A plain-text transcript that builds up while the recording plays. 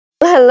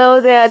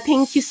Hello there,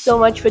 thank you so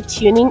much for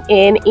tuning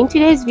in. In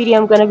today's video,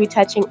 I'm going to be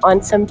touching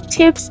on some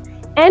tips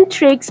and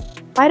tricks,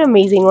 quite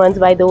amazing ones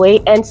by the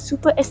way, and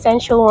super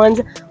essential ones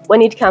when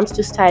it comes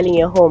to styling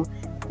your home.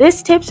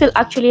 These tips will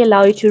actually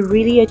allow you to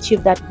really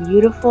achieve that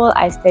beautiful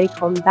aesthetic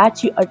home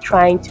that you are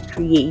trying to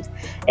create.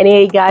 And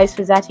hey guys,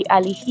 Faazati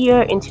Ali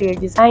here, interior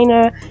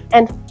designer,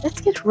 and let's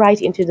get right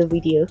into the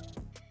video.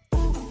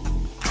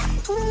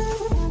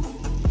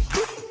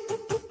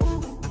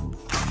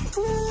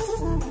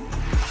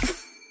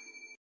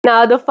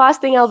 Now, the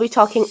first thing I'll be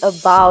talking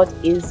about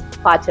is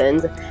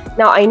patterns.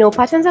 Now, I know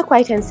patterns are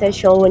quite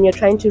essential when you're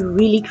trying to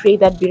really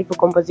create that beautiful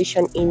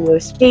composition in your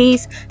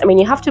space. I mean,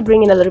 you have to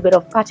bring in a little bit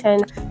of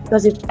pattern,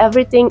 because if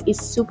everything is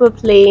super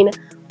plain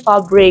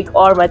fabric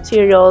or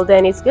material,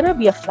 then it's gonna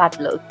be a flat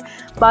look.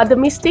 But the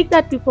mistake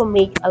that people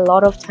make a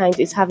lot of times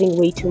is having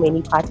way too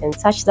many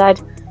patterns, such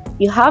that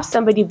you have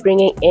somebody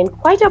bringing in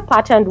quite a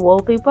patterned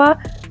wallpaper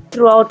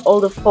throughout all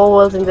the four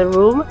walls in the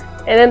room,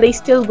 and then they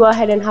still go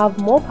ahead and have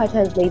more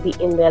patterns maybe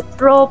in their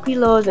throw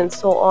pillows and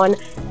so on.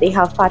 They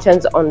have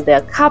patterns on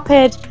their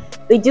carpet.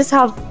 They just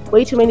have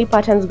way too many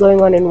patterns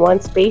going on in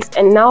one space,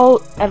 and now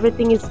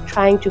everything is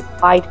trying to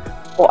fight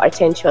for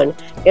attention.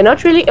 You're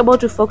not really able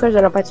to focus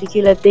on a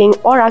particular thing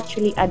or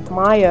actually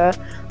admire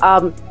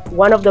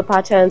one of the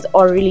patterns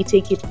or really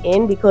take it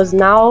in, because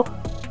now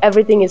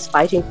everything is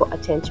fighting for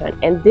attention,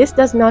 and this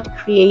does not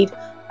create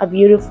a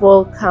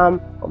beautiful,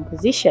 calm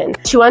composition.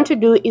 What you want to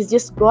do is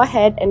just go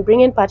ahead and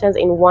bring in patterns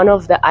in one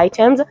of the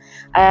items,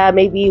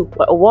 maybe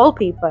a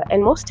wallpaper.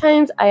 And most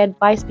times I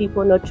advise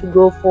people not to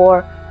go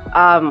for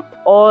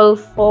all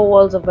four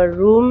walls of a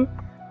room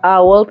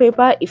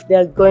wallpaper. If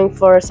they're going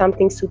for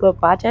something super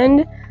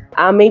patterned,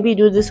 maybe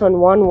do this on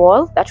one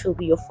wall. That will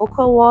be your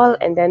focal wall,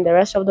 and then the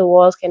rest of the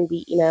walls can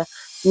be in a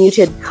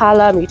muted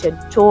color, muted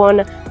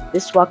tone.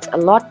 This works a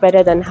lot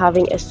better than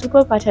having a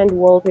super patterned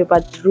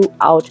wallpaper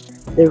throughout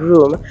the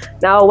room.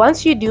 Now,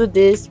 once you do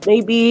this,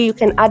 maybe you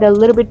can add a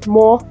little bit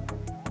more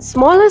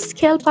smaller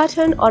scale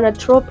pattern on a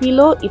throw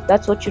pillow if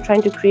that's what you're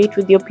trying to create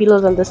with your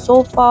pillows on the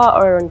sofa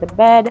or on the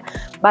bed,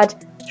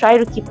 but try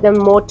to keep them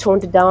more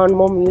toned down,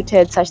 more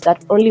muted, such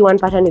that only one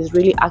pattern is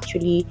really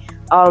actually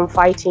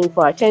fighting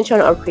for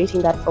attention or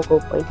creating that focal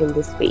point in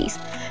the space.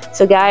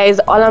 So guys,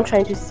 all I'm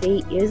trying to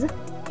say is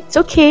it's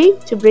okay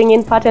to bring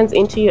in patterns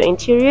into your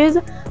interiors,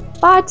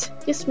 but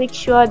just make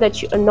sure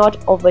that you are not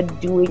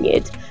overdoing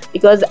it,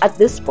 because at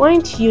this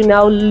point you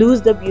now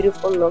lose the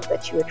beautiful look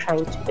that you are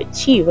trying to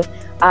achieve.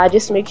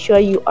 Just make sure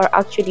you are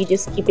actually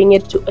just keeping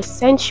it to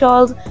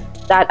essentials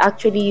that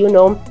actually, you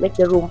know, make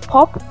the room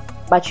pop,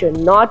 but you're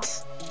not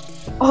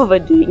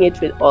overdoing it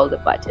with all the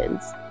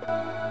patterns.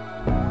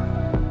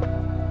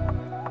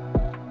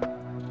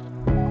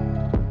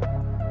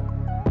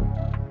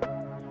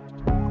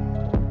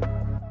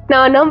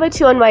 Now, number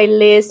 2 on my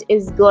list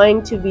is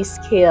going to be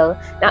scale.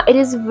 Now, it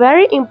is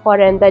very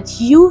important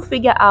that you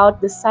figure out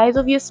the size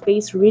of your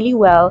space really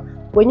well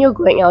when you're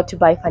going out to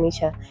buy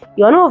furniture.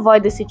 You want to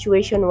avoid the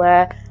situation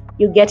where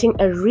you're getting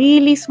a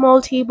really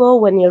small table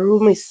when your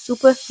room is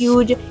super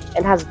huge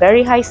and has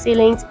very high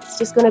ceilings. It's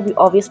just going to be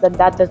obvious that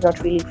that does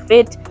not really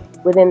fit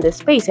within the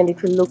space, and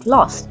it will look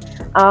lost.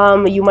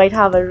 You might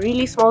have a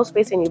really small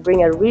space and you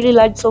bring a really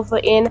large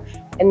sofa in,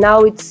 and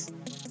now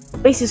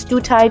space is too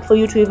tight for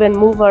you to even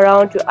move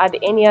around to add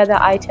any other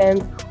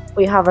items.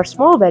 Or you have a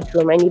small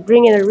bedroom and you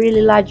bring in a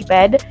really large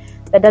bed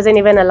that doesn't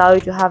even allow you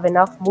to have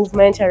enough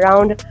movement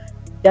around,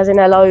 doesn't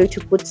allow you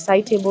to put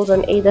side tables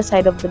on either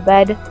side of the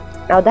bed.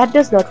 Now that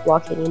does not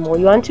work anymore.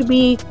 You want to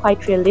be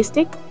quite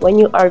realistic when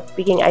you are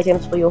picking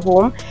items for your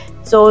home.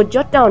 So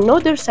jot down, know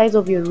the size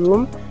of your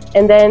room,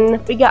 and then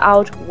figure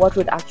out what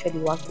would actually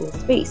work in the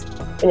space.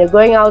 When you're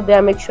going out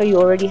there, make sure you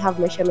already have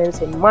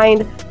measurements in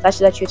mind, such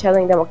that you're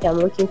telling them, okay, I'm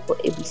looking for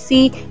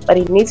ABC, but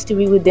it needs to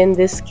be within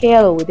this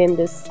scale or within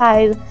this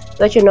size, so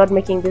that you're not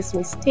making this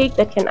mistake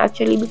that can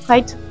actually be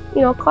quite,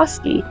 you know,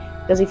 costly.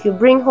 Because if you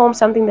bring home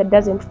something that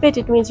doesn't fit,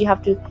 it means you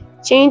have to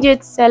change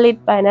it, sell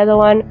it, buy another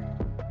one,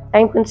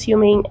 time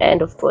consuming,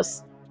 and of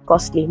course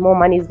costly. More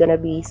money is going to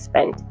be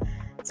spent.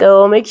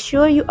 So make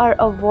sure you are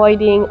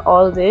avoiding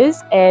all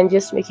this and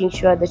just making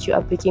sure that you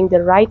are picking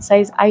the right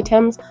size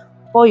items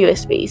for your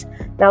space.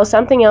 Now,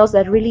 something else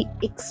that really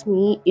icks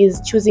me is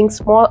choosing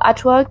small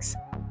artworks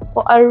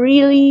for a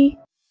really,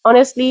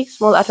 honestly,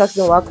 small artworks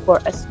don't work for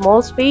a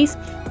small space,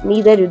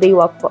 neither do they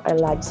work for a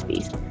large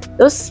space.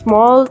 Those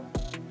small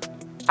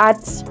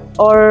arts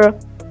or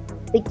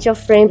picture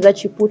frames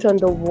that you put on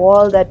the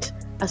wall that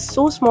are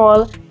so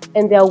small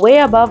and they're way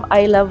above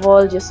eye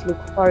level just look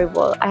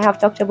horrible. I have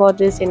talked about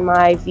this in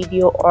my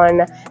video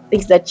on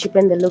things that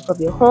cheapen the look of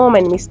your home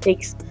and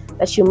mistakes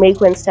that you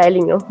make when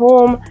styling your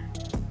home.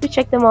 Do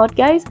check them out,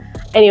 guys.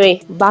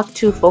 Anyway, back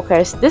to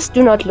focus. This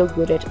do not look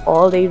good at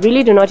all. They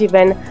really do not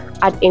even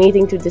add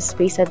anything to this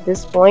space at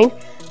this point.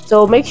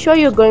 So make sure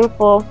you're going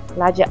for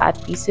larger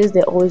art pieces.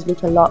 They always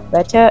look a lot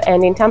better,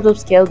 and in terms of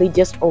scale, they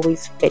just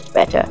always fit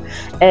better.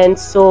 And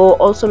so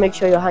also make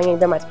sure you're hanging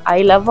them at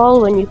eye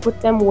level. When you put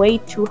them way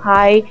too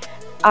high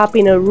up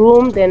in a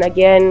room, then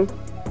again,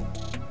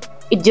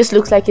 it just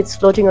looks like it's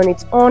floating on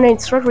its own, and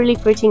it's not really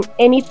creating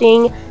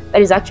anything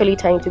that is actually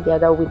tying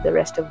together with the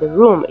rest of the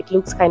room. It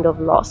looks kind of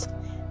lost.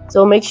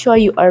 So make sure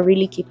you are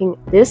really keeping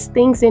these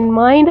things in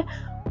mind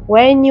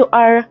when you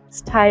are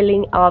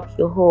styling up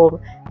your home.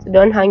 So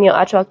don't hang your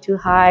artwork too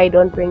high,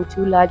 don't bring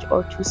too large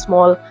or too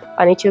small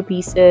furniture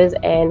pieces,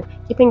 and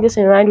keeping this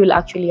in mind will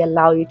actually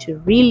allow you to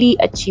really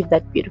achieve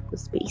that beautiful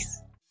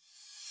space.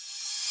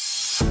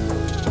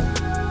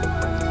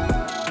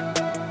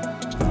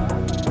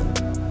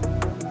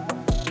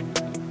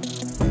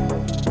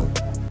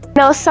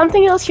 Now,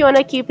 something else you want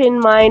to keep in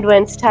mind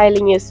when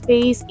styling your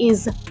space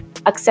is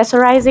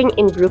accessorizing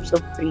in groups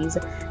of threes.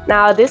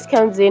 Now, this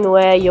comes in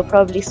where you're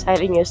probably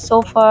styling your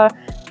sofa.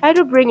 Try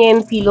to bring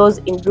in pillows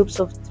in groups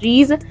of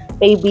threes,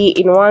 maybe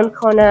in one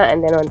corner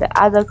and then on the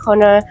other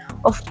corner.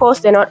 Of course,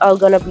 they're not all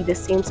gonna be the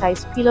same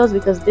size pillows,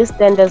 because this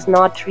then does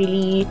not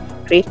really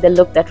create the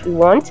look that we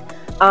want.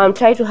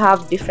 Try to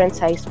have different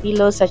size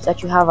pillows, such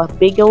that you have a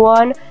bigger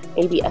one,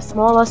 maybe a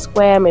smaller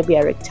square, maybe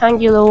a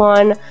rectangular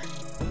one,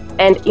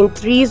 and in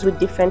threes with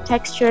different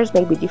textures,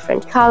 maybe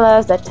different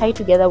colors that tie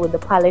together with the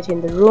palette in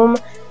the room.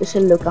 This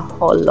will look a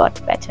whole lot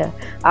better.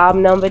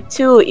 Number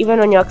two, even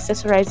when you're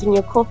accessorizing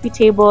your coffee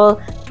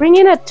table, bring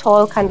in a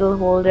tall candle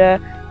holder.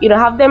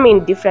 Have them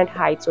in different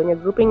heights. When you're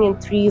grouping in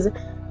threes,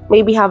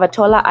 maybe have a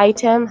taller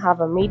item,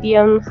 have a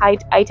medium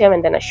height item,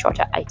 and then a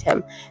shorter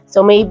item.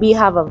 So maybe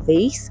have a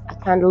vase, a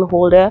candle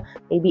holder,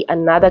 maybe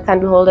another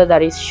candle holder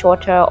that is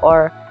shorter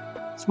or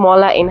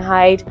smaller in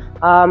height,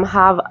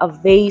 have a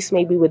vase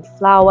maybe with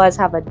flowers,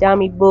 have a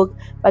dummy book,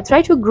 but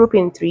try to group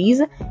in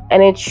threes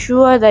and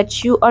ensure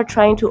that you are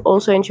trying to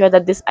also ensure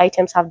that these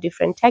items have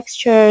different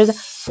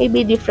textures,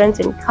 maybe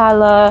difference in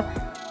color.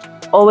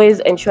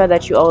 Always ensure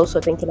that you're also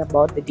thinking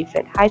about the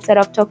different heights that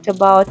I've talked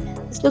about.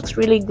 This looks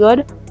really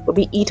good.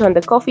 Be it on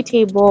the coffee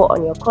table,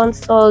 on your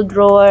console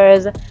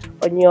drawers,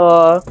 on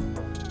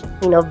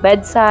your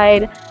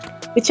bedside,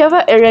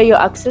 whichever area you're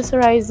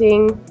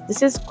accessorizing.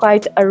 This is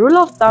quite a rule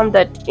of thumb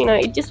that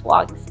it just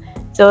works.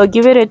 So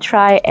give it a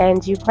try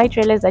and you might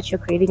realize that you're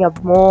creating a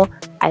more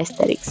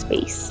aesthetic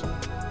space.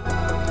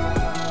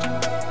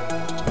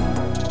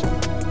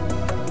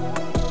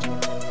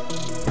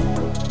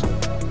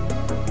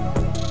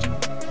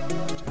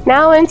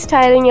 Now, when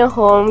styling your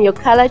home, your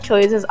color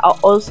choices are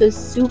also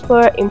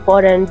super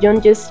important.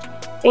 Don't just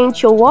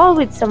paint your wall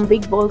with some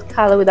big bold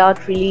color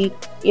without really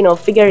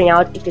figuring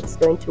out if it's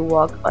going to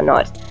work or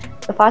not.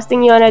 The first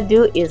thing you want to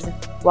do is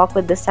work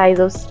with the size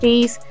of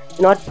space.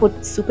 Do not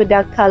put super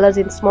dark colors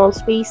in small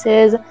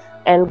spaces,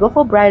 and go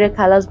for brighter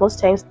colors. Most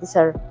times these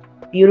are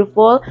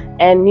beautiful,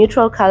 and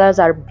neutral colors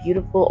are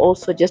beautiful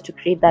also, just to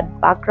create that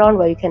background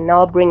where you can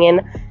now bring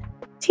in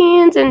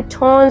tints and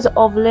tones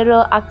of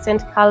little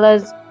accent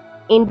colors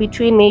in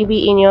between,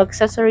 maybe in your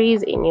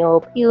accessories, in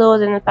your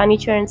pillows and the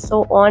furniture and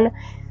so on.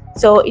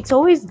 So it's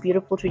always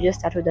beautiful to just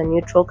start with a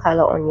neutral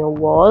color on your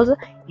walls.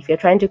 If you're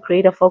trying to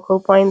create a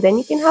focal point, then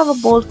you can have a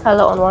bold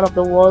color on one of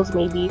the walls,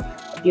 maybe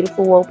a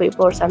beautiful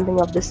wallpaper or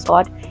something of the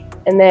sort.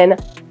 And then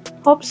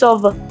pops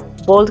of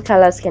bold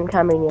colors can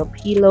come in your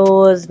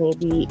pillows,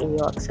 maybe in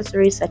your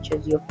accessories such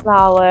as your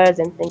flowers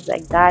and things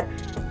like that.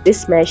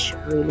 This mesh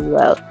really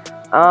well.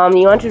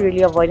 You want to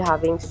really avoid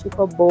having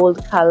super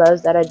bold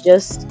colors that are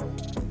just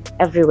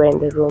everywhere in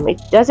the room. It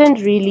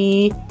doesn't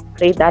really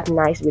create that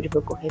nice,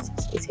 beautiful, cohesive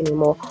space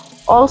anymore.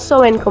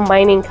 Also, when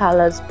combining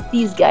colors,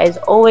 please guys,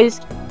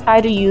 always try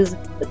to use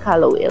the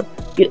color wheel.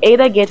 You'll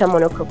either get a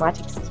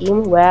monochromatic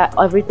scheme where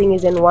everything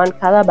is in one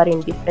color but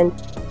in different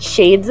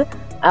shades,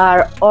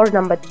 or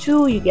number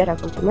two, you get a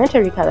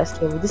complementary color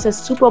scheme. This is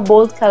super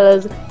bold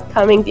colors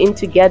coming in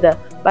together,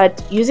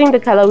 but using the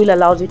color wheel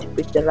allows you to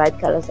pick the right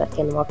colors that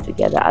can work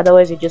together.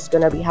 Otherwise, you're just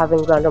gonna be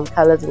having random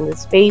colors in the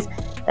space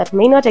that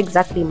may not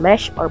exactly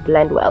mesh or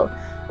blend well.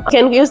 You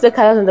can use the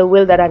colors on the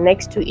wheel that are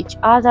next to each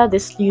other.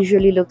 This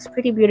usually looks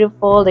pretty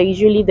beautiful. They're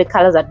usually the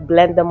colors that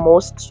blend the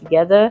most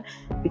together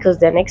because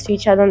they're next to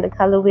each other on the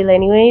color wheel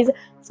anyways.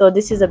 So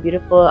this is a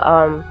beautiful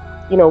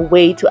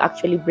way to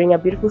actually bring a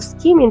beautiful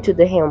scheme into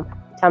the home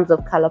in terms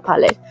of color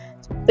palette.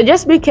 So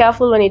just be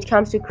careful when it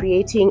comes to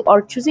creating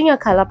or choosing a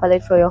color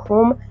palette for your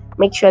home.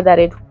 Make sure that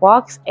it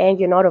works and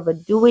you're not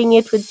overdoing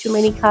it with too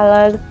many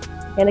colors,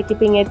 kind of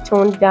keeping it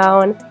toned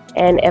down,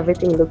 and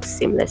everything looks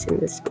seamless in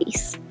the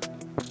space.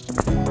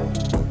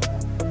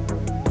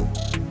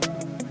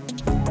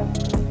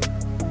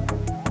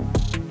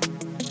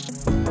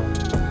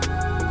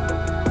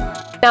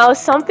 Now,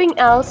 something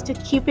else to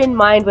keep in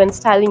mind when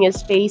styling your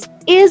space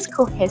is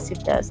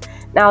cohesiveness.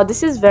 Now,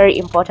 this is very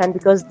important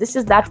because this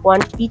is that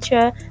one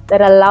feature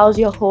that allows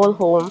your whole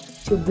home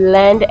to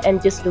blend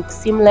and just look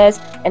seamless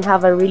and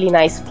have a really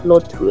nice flow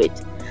through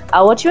it.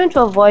 What you want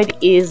to avoid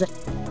is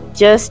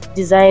just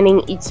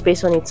designing each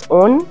space on its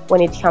own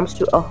when it comes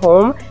to a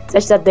home,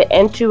 such that the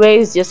entryway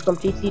is just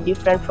completely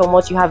different from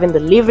what you have in the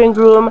living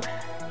room,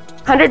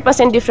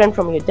 100% different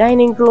from your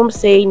dining room.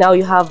 Say now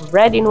you have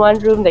red in one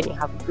room, then you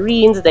have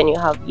greens, then you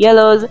have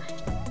yellows.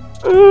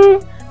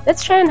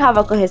 Let's try and have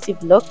a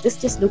cohesive look. This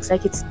just looks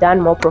like it's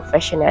done more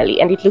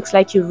professionally, and it looks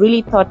like you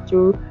really thought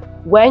through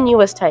when you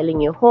were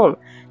styling your home.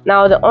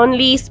 Now the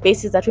only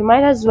spaces that we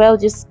might as well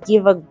just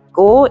give a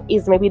go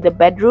is maybe the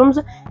bedrooms.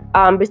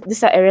 But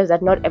these are areas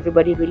that not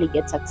everybody really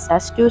gets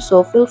access to,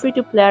 so feel free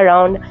to play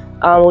around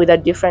with a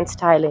different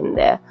style in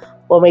there,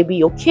 or maybe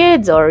your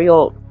kids or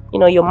your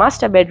your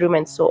master bedroom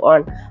and so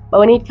on. But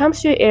when it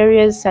comes to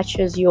areas such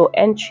as your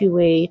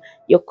entryway,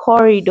 your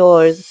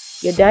corridors,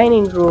 your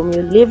dining room,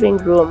 your living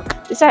room,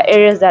 these are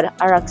areas that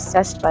are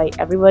accessed by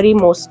everybody,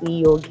 mostly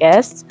your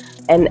guests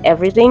and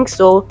everything.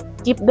 So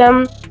keep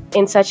them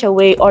in such a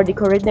way, or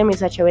decorate them in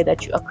such a way,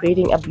 that you are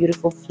creating a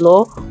beautiful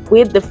flow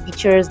with the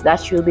features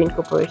that you'll be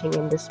incorporating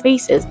in the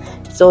spaces.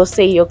 So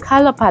say your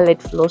color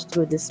palette flows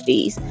through the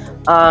space,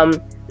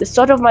 the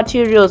sort of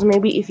materials,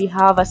 maybe if you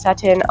have a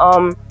certain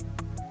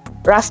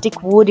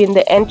rustic wood in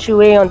the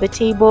entryway on the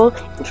table,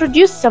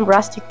 introduce some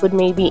rustic wood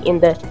maybe in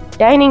the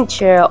dining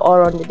chair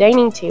or on the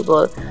dining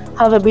table.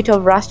 Have a bit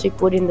of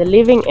rustic wood in the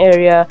living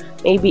area,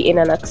 maybe in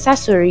an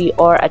accessory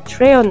or a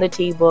tray on the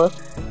table.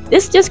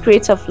 This just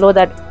creates a flow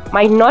that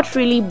might not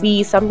really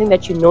be something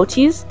that you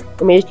notice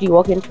immediately you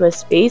walk into a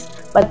space,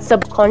 but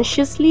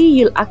subconsciously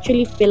you'll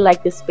actually feel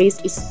like the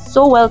space is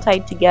so well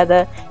tied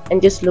together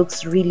and just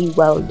looks really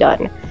well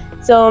done.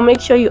 So make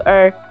sure you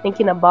are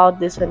thinking about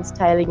this when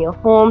styling your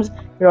homes.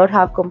 Do not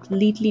have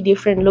completely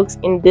different looks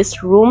in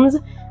these rooms,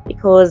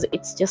 because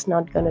it's just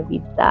not gonna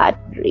be that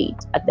great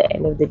at the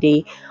end of the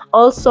day.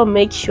 Also,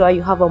 make sure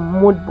you have a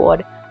mood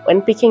board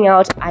when picking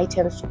out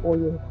items for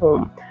your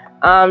home.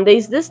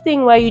 There's this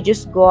thing where you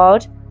just go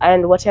out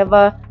and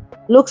whatever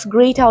looks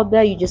great out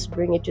there, you just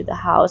bring it to the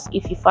house.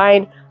 If you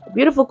find a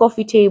beautiful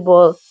coffee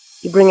table,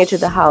 you bring it to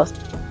the house.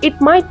 It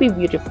might be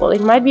beautiful,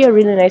 it might be a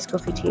really nice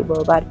coffee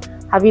table, but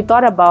have you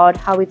thought about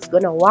how it's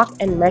gonna work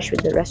and mesh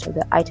with the rest of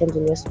the items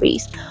in your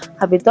space?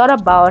 Have you thought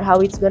about how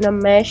it's gonna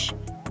mesh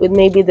with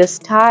maybe the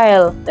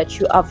style that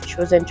you have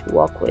chosen to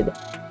work with?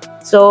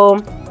 So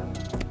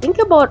think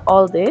about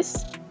all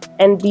this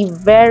and be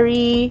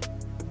very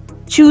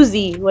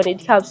choosy when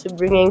it comes to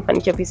bringing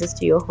furniture pieces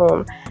to your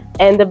home.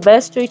 And the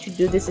best way to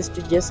do this is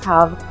to just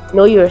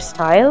know your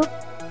style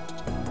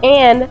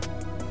and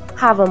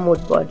have a mood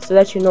board, so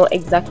that you know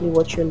exactly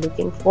what you're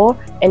looking for.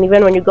 And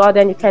even when you go out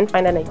there and you can't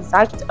find an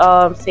exact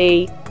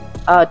say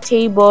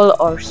table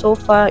or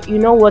sofa, you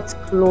know what's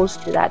close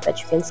to that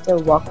you can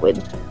still work with.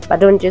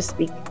 But don't just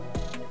pick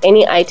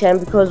any item,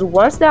 because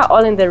once they're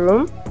all in the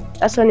room,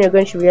 that's when you're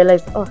going to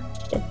realize, oh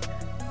shit,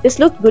 this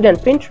looked good on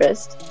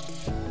Pinterest,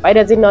 why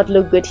does it not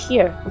look good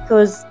here?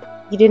 Because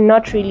you did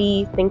not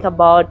really think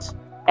about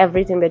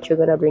everything that you're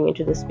going to bring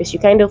into the space. You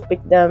kind of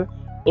pick them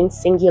in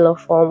singular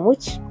form,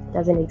 which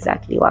doesn't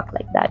exactly work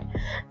like that.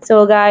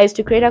 So guys,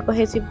 to create a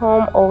cohesive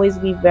home, always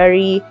be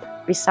very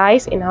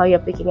precise in how you're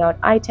picking out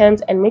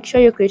items, and make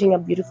sure you're creating a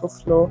beautiful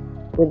flow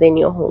within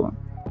your home.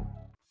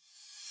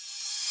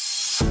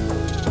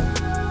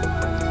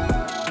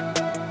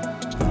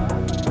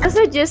 Those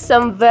are just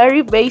some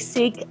very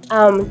basic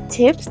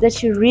tips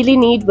that you really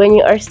need when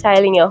you are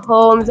styling your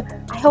homes.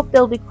 I hope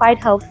they'll be quite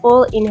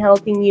helpful in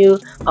helping you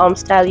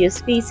style your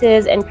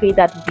spaces and create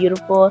that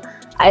beautiful,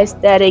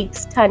 aesthetic,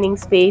 stunning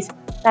space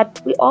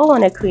that we all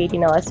want to create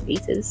in our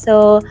spaces.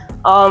 So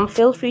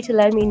feel free to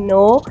let me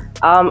know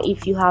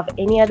if you have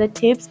any other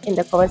tips in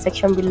the comment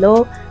section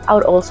below. I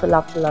would also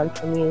love to learn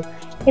from you.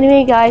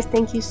 Anyway guys,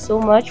 thank you so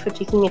much for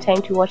taking your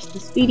time to watch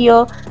this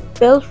video.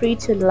 Feel free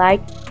to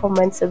like,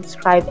 comment,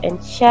 subscribe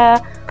and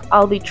share.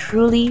 I'll be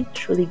truly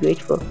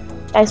grateful.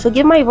 Guys,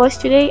 forgive my voice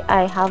today,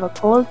 I have a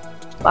cold,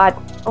 but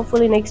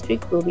hopefully next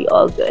week will be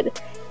all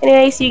good.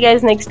 Anyway, see you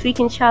guys next week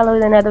inshallah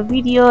with another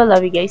video.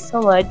 Love you guys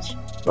so much.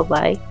 Bye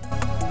bye.